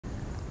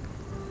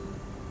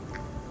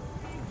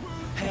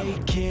Hey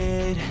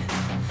kid,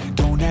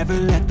 don't ever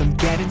let them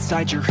get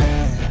inside your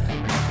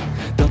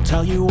head. They'll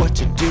tell you what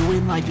to do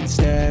in life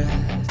instead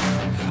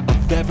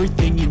of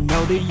everything you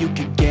know that you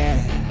could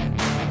get.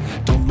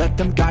 Don't let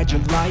them guide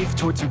your life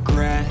towards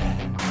regret.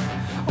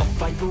 I'll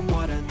fight for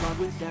what I love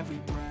with every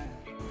breath.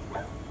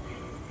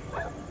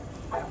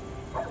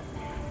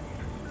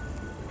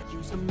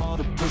 Use them all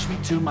to push me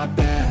to my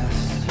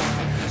best.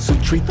 So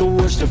treat the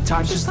worst of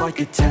times just like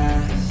a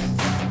test.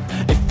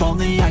 If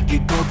only I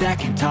could go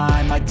back in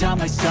time, I'd tell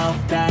myself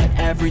that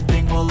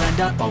everything will end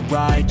up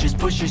alright. Just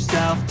push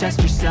yourself, test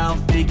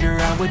yourself, figure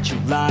out what you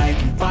like,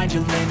 and find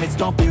your limits,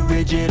 don't be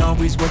rigid,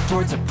 always work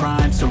towards a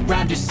prime.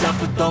 Surround yourself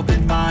with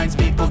open minds,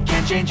 people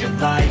can change your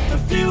life. A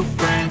few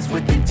friends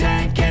with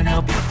intent can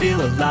help you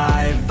feel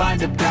alive. Find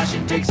a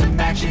passion, take some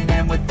action,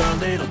 and with a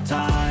little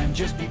time,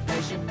 just be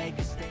patient, make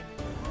a statement.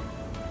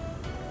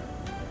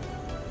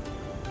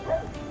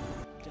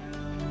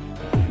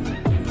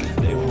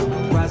 They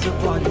wanna rise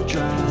up while you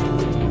drown.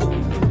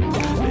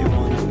 They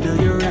wanna fill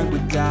your head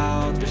with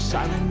doubt. They're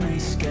silently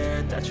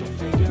scared that you'll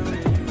figure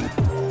it out.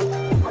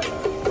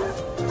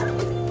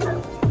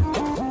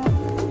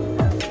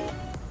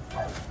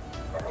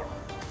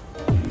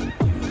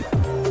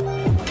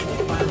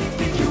 They finally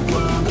think you're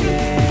wounded,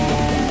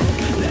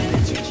 then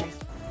it's your chance.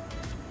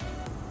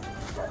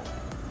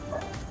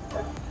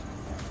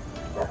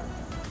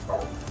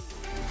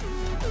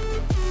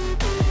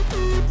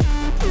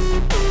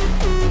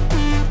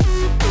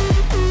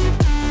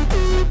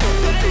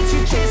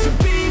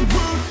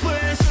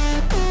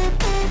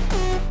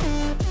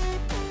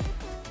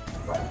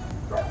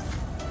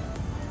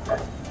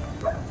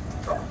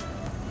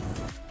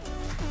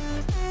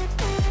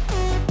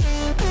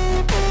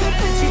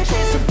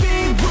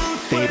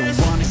 They don't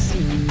wanna see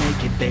me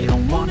make it, they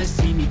don't wanna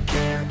see me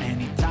care.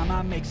 Anytime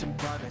I make some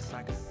progress,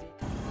 I can see.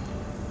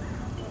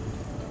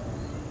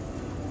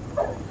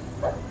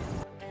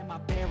 Am I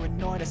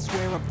paranoid? I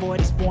swear a void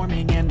is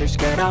forming and they're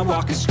scared I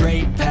walk a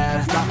straight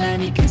path. Not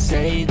many can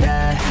say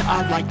that.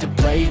 I like to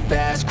play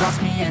fast, cross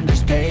me and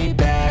there's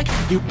payback.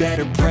 You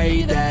better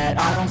pray that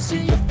I don't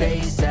see